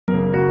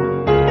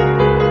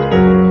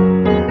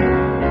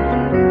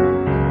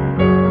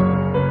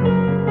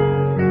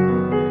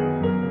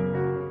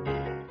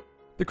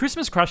The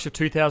Christmas crash of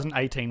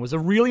 2018 was a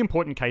really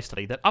important case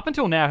study that up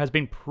until now has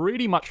been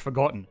pretty much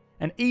forgotten,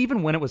 and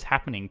even when it was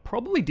happening,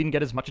 probably didn't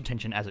get as much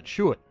attention as it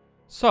should.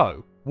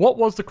 So, what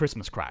was the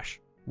Christmas crash?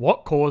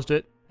 What caused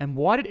it? And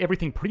why did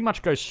everything pretty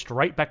much go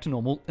straight back to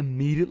normal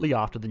immediately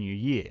after the new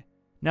year?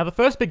 Now, the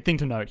first big thing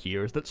to note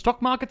here is that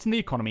stock markets and the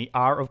economy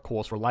are of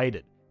course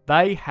related.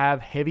 They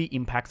have heavy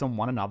impacts on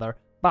one another,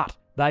 but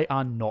they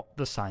are not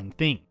the same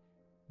thing.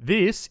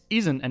 This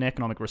isn't an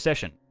economic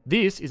recession.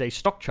 This is a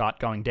stock chart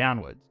going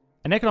downwards.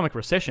 An economic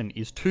recession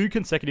is 2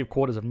 consecutive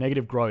quarters of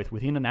negative growth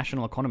within a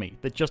national economy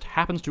that just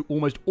happens to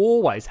almost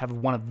always have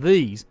one of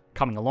these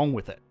coming along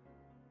with it.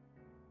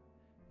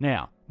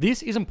 Now,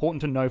 this is important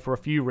to know for a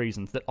few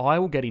reasons that I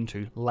will get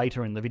into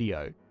later in the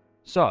video.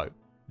 So,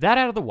 that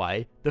out of the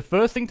way, the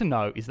first thing to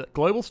know is that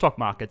global stock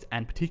markets,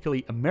 and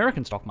particularly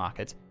American stock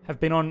markets, have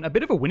been on a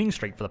bit of a winning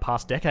streak for the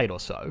past decade or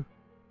so.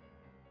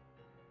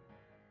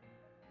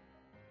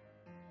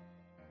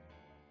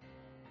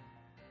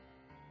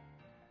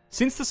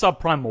 Since the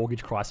subprime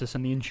mortgage crisis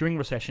and the ensuing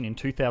recession in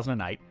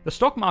 2008, the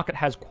stock market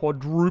has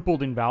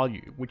quadrupled in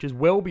value, which is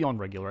well beyond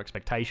regular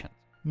expectations.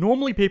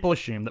 Normally people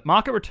assume that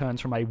market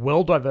returns from a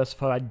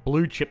well-diversified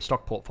blue-chip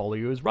stock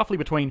portfolio is roughly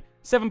between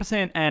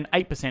 7% and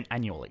 8%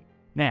 annually.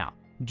 Now,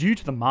 due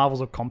to the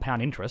marvels of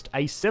compound interest,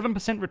 a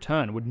 7%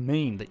 return would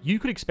mean that you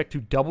could expect to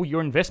double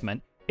your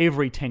investment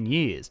every 10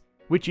 years,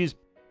 which is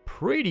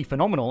pretty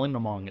phenomenal in and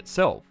among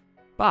itself.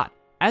 But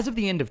as of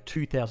the end of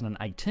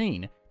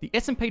 2018, the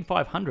S&P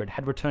 500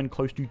 had returned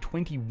close to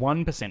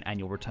 21%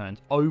 annual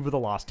returns over the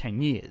last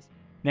 10 years.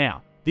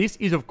 Now, this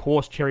is of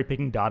course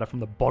cherry-picking data from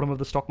the bottom of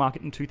the stock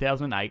market in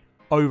 2008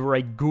 over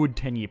a good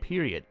 10-year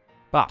period,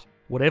 but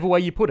whatever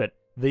way you put it,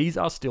 these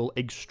are still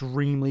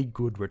extremely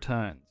good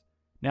returns.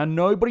 Now,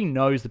 nobody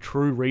knows the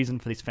true reason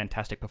for this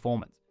fantastic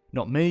performance.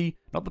 Not me,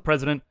 not the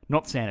president,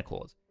 not Santa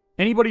Claus.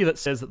 Anybody that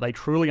says that they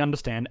truly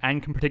understand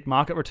and can predict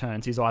market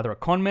returns is either a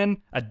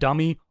conman, a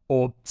dummy,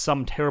 or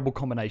some terrible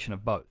combination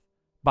of both.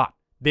 But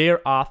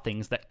there are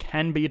things that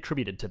can be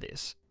attributed to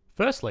this.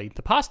 Firstly,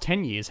 the past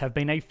 10 years have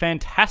been a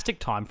fantastic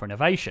time for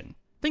innovation.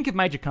 Think of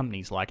major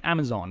companies like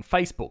Amazon,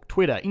 Facebook,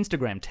 Twitter,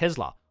 Instagram,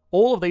 Tesla.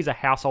 All of these are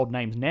household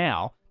names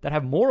now that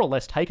have more or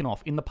less taken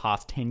off in the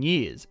past 10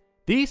 years.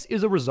 This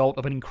is a result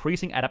of an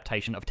increasing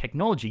adaptation of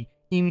technology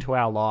into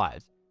our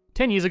lives.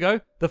 10 years ago,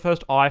 the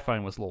first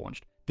iPhone was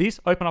launched. This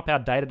opened up our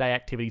day-to-day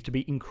activities to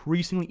be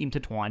increasingly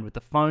intertwined with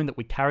the phone that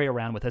we carry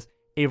around with us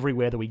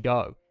everywhere that we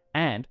go,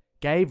 and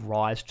gave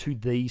rise to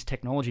these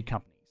technology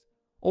companies.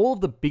 All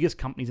of the biggest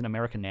companies in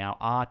America now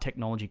are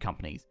technology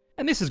companies,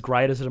 and this is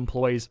great as it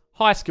employs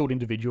high-skilled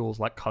individuals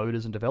like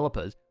coders and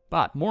developers,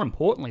 but more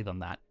importantly than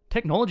that,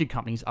 technology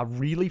companies are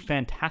really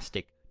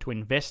fantastic to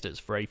investors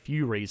for a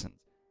few reasons.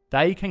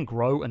 They can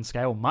grow and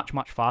scale much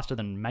faster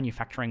than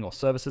manufacturing or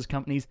services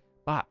companies,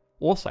 but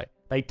also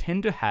they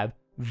tend to have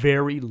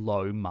very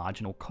low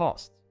marginal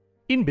costs.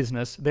 In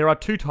business, there are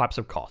 2 types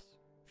of costs: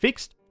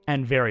 fixed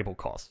and variable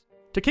costs.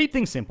 To keep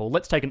things simple,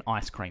 let's take an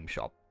ice cream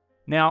shop.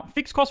 Now,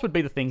 fixed costs would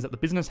be the things that the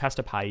business has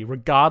to pay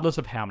regardless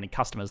of how many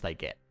customers they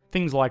get.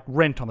 Things like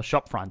rent on the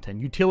shop front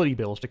and utility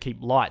bills to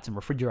keep lights and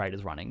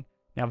refrigerators running.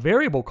 Now,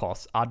 variable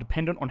costs are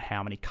dependent on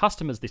how many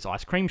customers this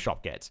ice cream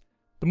shop gets.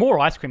 The more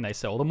ice cream they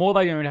sell, the more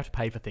they don't have to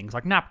pay for things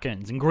like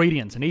napkins,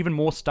 ingredients, and even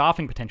more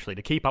staffing potentially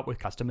to keep up with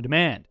customer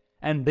demand.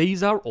 And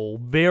these are all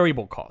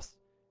variable costs.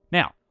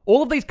 Now,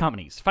 all of these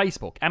companies,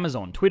 Facebook,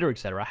 Amazon, Twitter,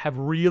 etc., have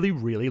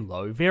really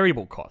low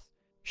variable costs.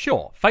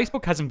 Sure,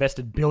 Facebook has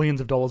invested billions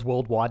of dollars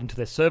worldwide into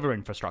their server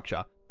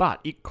infrastructure,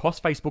 but it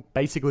costs Facebook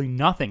basically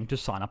nothing to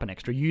sign up an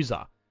extra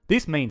user.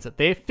 This means that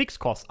their fixed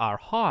costs are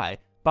high,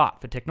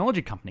 but for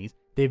technology companies,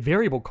 their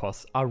variable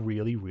costs are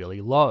really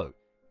low.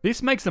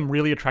 This makes them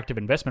really attractive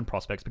investment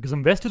prospects because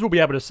investors will be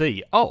able to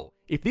see, oh,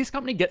 if this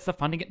company gets the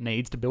funding it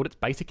needs to build its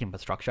basic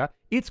infrastructure,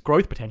 its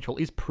growth potential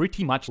is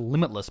pretty much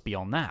limitless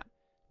beyond that.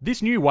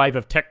 This new wave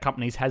of tech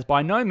companies has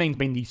by no means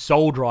been the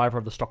sole driver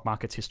of the stock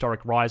market's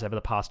historic rise over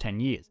the past 10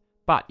 years.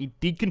 But it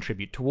did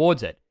contribute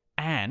towards it,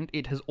 and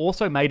it has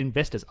also made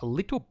investors a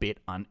little bit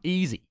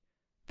uneasy.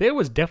 There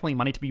was definitely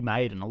money to be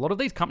made, and a lot of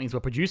these companies were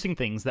producing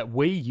things that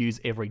we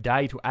use every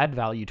day to add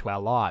value to our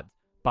lives.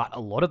 But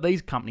a lot of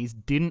these companies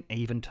didn't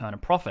even turn a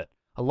profit.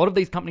 A lot of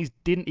these companies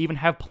didn't even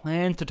have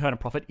plans to turn a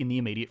profit in the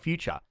immediate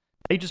future.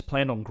 They just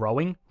planned on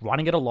growing,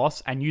 running at a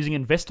loss, and using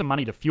investor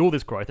money to fuel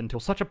this growth until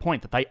such a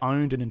point that they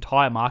owned an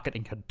entire market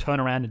and could turn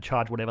around and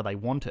charge whatever they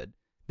wanted.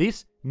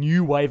 This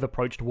new wave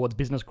approach towards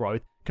business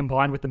growth,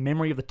 combined with the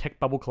memory of the tech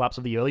bubble collapse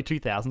of the early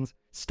 2000s,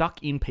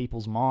 stuck in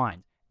people's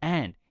minds.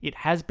 And it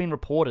has been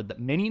reported that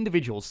many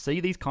individuals see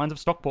these kinds of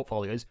stock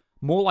portfolios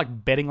more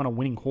like betting on a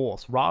winning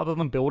horse rather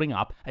than building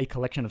up a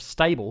collection of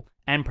stable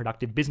and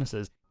productive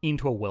businesses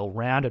into a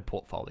well-rounded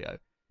portfolio.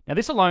 Now,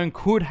 this alone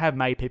could have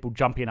made people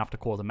jumpy enough to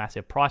cause a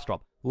massive price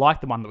drop,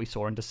 like the one that we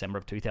saw in December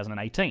of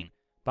 2018.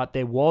 But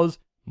there was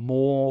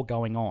more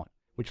going on,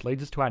 which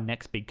leads us to our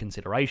next big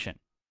consideration.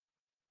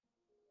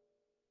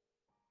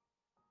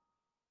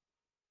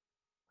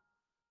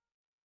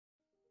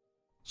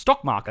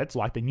 Stock markets,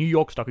 like the New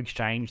York Stock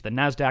Exchange, the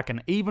Nasdaq,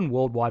 and even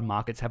worldwide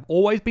markets, have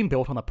always been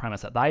built on the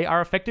premise that they are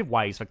effective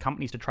ways for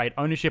companies to trade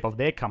ownership of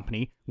their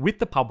company with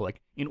the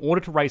public in order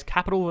to raise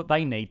capital that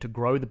they need to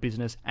grow the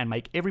business and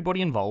make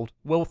everybody involved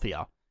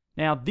wealthier.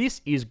 Now,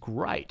 this is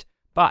great,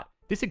 but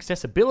this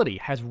accessibility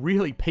has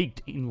really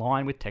peaked in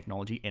line with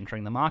technology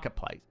entering the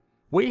marketplace.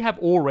 We have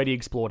already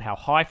explored how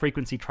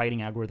high-frequency trading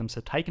algorithms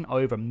have taken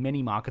over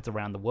many markets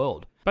around the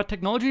world, but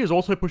technology is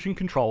also pushing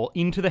control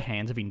into the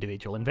hands of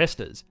individual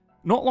investors.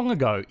 Not long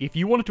ago, if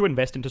you wanted to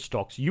invest into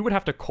stocks, you would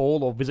have to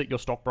call or visit your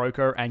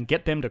stockbroker and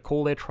get them to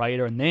call their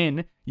trader, and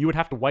then you would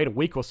have to wait a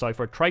week or so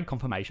for a trade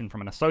confirmation from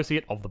an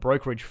associate of the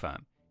brokerage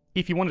firm.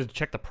 If you wanted to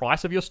check the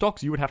price of your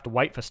stocks, you would have to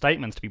wait for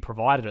statements to be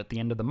provided at the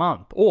end of the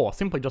month, or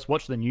simply just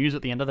watch the news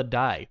at the end of the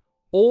day.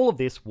 All of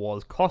this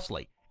was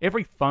costly.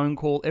 Every phone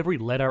call, every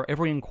letter,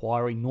 every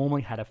inquiry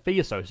normally had a fee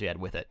associated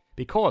with it,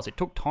 because it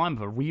took time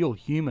of a real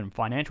human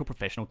financial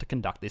professional to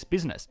conduct this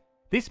business.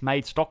 This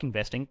made stock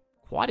investing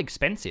quite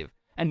expensive,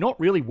 and not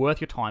really worth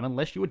your time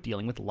unless you were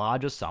dealing with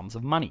larger sums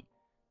of money.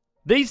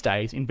 These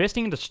days,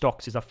 investing into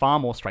stocks is a far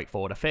more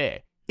straightforward affair.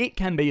 It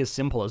can be as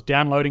simple as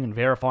downloading and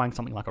verifying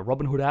something like a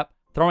Robinhood app,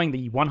 throwing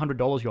the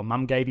 $100 your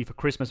mum gave you for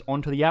Christmas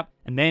onto the app,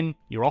 and then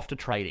you're off to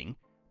trading.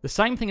 The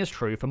same thing is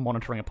true for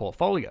monitoring a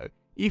portfolio.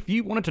 If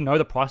you wanted to know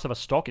the price of a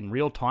stock in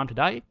real time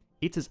today,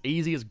 it's as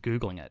easy as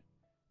Googling it.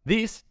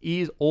 This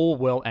is all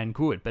well and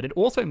good, but it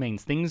also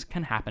means things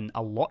can happen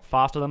a lot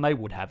faster than they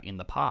would have in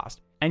the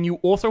past. And you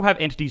also have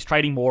entities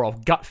trading more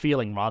of gut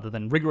feeling rather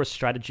than rigorous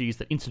strategies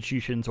that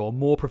institutions or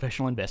more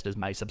professional investors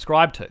may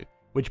subscribe to.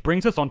 Which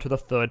brings us on to the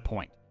third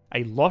point.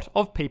 A lot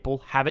of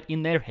people have it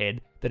in their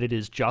head that it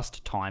is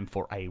just time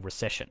for a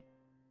recession.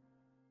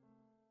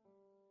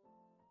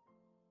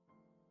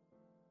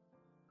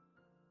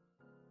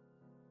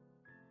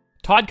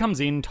 Tide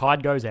comes in,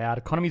 tide goes out,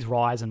 economies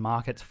rise and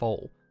markets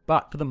fall.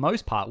 But for the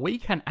most part, we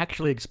can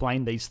actually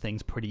explain these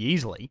things pretty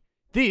easily.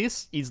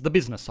 This is the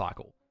business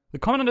cycle. The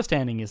common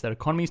understanding is that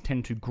economies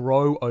tend to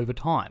grow over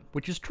time,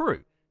 which is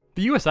true.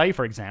 The USA,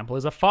 for example,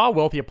 is a far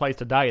wealthier place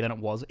today than it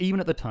was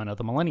even at the turn of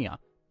the millennia.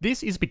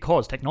 This is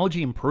because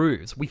technology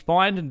improves. We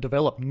find and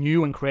develop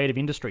new and creative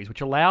industries,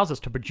 which allows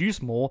us to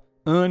produce more,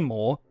 earn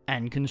more,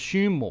 and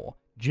consume more,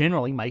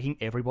 generally making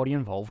everybody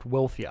involved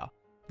wealthier.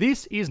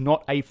 This is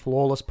not a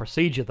flawless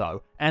procedure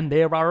though, and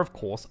there are of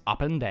course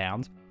up and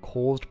downs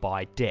caused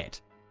by debt.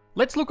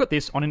 Let's look at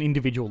this on an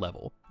individual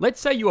level. Let's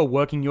say you are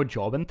working your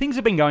job and things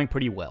have been going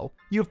pretty well.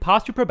 You have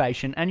passed your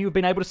probation and you've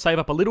been able to save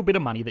up a little bit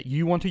of money that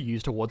you want to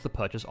use towards the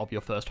purchase of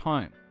your first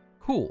home.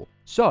 Cool.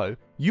 So,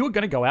 you are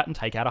going to go out and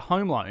take out a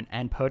home loan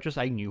and purchase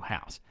a new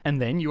house. And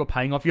then you are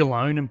paying off your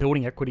loan and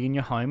building equity in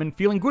your home and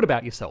feeling good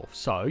about yourself.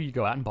 So, you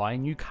go out and buy a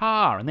new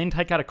car and then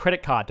take out a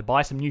credit card to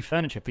buy some new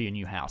furniture for your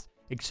new house,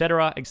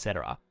 etc.,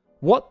 etc.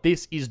 What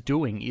this is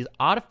doing is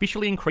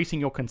artificially increasing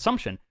your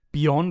consumption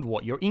beyond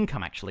what your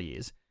income actually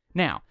is.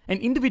 Now, an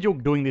individual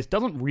doing this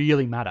doesn't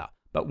really matter,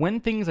 but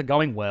when things are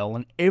going well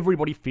and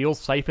everybody feels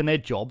safe in their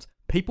jobs,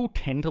 people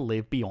tend to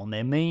live beyond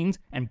their means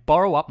and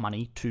borrow up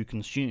money to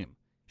consume.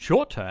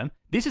 Short term,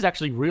 this is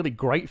actually really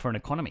great for an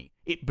economy.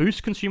 It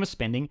boosts consumer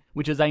spending,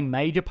 which is a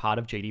major part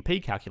of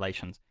GDP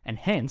calculations, and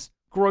hence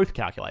growth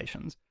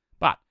calculations.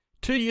 But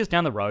 2 years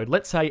down the road,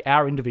 let's say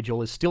our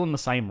individual is still in the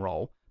same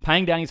role,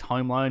 paying down his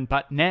home loan,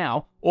 but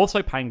now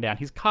also paying down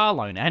his car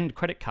loan and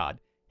credit card.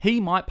 He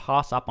might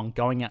pass up on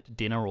going out to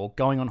dinner or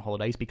going on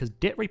holidays because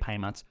debt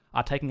repayments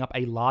are taking up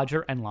a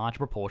larger and larger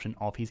proportion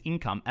of his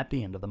income at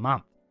the end of the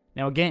month.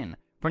 Now again,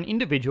 for an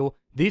individual,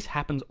 this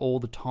happens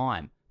all the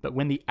time, but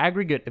when the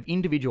aggregate of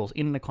individuals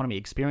in an economy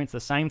experience the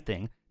same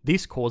thing,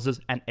 this causes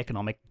an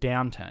economic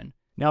downturn.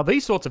 Now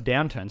these sorts of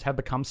downturns have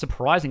become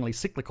surprisingly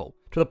cyclical,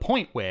 to the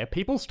point where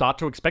people start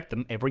to expect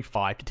them every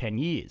 5 to 10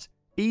 years.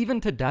 Even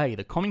today,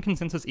 the common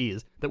consensus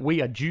is that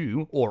we are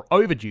due or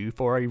overdue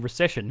for a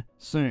recession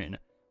soon.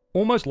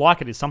 Almost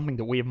like it is something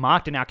that we have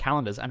marked in our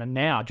calendars and are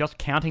now just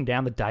counting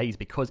down the days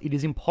because it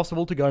is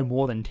impossible to go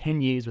more than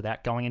 10 years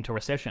without going into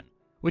recession.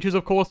 Which is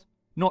of course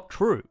not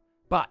true,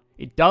 but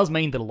it does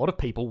mean that a lot of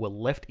people were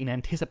left in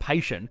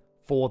anticipation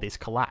for this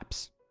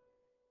collapse.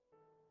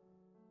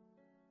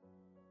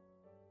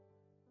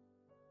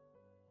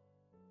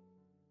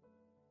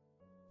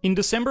 In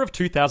December of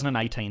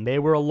 2018,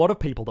 there were a lot of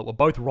people that were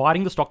both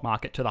riding the stock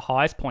market to the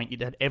highest point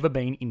it had ever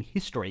been in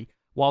history,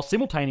 while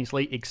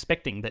simultaneously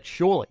expecting that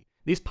surely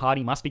this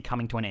party must be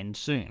coming to an end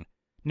soon.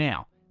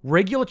 Now,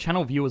 regular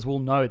channel viewers will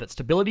know that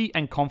stability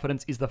and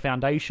confidence is the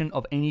foundation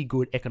of any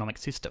good economic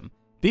system.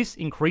 This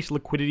increased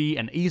liquidity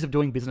and ease of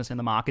doing business in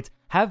the markets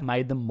have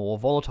made them more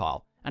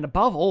volatile. And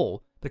above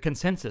all, the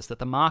consensus that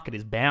the market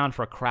is bound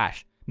for a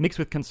crash, mixed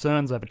with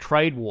concerns over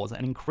trade wars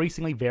and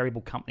increasingly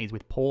variable companies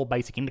with poor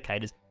basic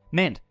indicators,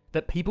 meant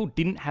that people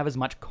didn't have as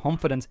much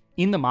confidence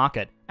in the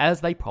market as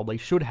they probably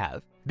should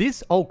have.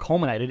 This all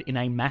culminated in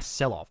a mass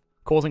sell-off,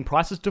 causing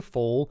prices to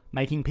fall,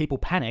 making people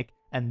panic,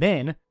 and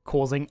then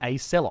causing a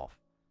sell-off.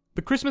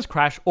 The Christmas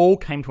crash all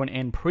came to an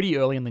end pretty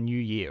early in the new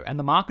year, and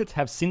the markets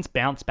have since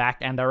bounced back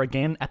and are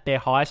again at their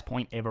highest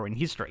point ever in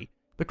history.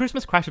 The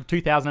Christmas crash of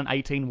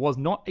 2018 was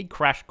not a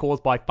crash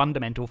caused by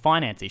fundamental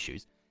finance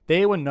issues.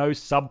 There were no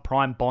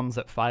subprime bonds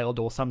that failed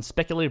or some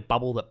speculative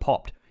bubble that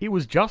popped. It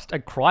was just a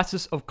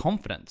crisis of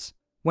confidence.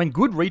 When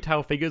good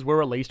retail figures were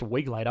released a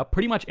week later,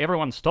 pretty much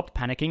everyone stopped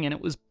panicking and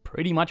it was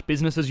pretty much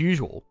business as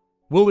usual.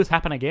 Will this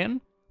happen again?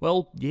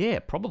 Well, yeah,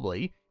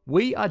 probably.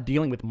 We are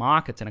dealing with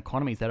markets and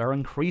economies that are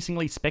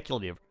increasingly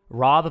speculative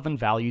rather than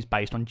values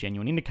based on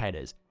genuine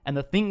indicators. And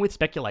the thing with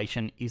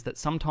speculation is that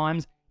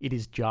sometimes it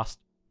is just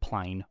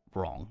plain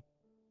wrong.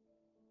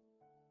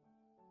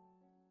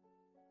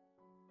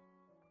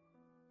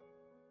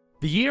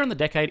 The year and the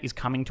decade is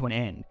coming to an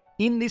end.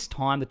 In this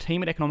time, the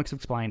team at Economics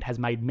Explained has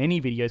made many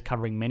videos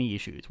covering many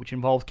issues, which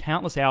involve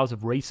countless hours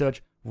of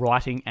research,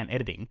 writing, and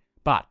editing.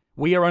 But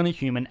we are only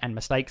human and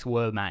mistakes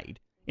were made.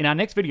 In our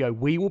next video,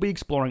 we will be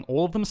exploring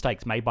all of the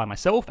mistakes made by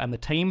myself and the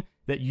team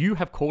that you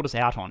have called us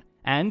out on,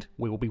 and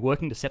we will be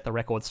working to set the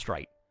record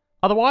straight.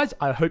 Otherwise,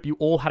 I hope you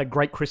all had a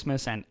great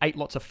Christmas and ate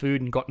lots of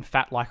food and gotten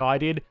fat like I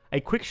did. A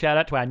quick shout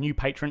out to our new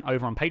patron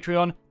over on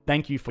Patreon.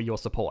 Thank you for your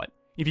support.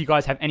 If you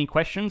guys have any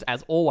questions,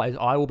 as always,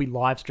 I will be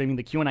live streaming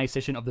the Q&A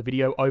session of the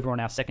video over on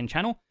our second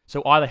channel,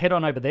 so either head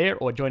on over there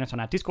or join us on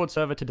our Discord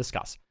server to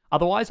discuss.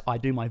 Otherwise, I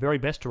do my very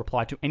best to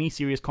reply to any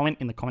serious comment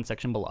in the comment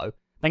section below.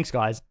 Thanks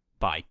guys,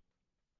 bye.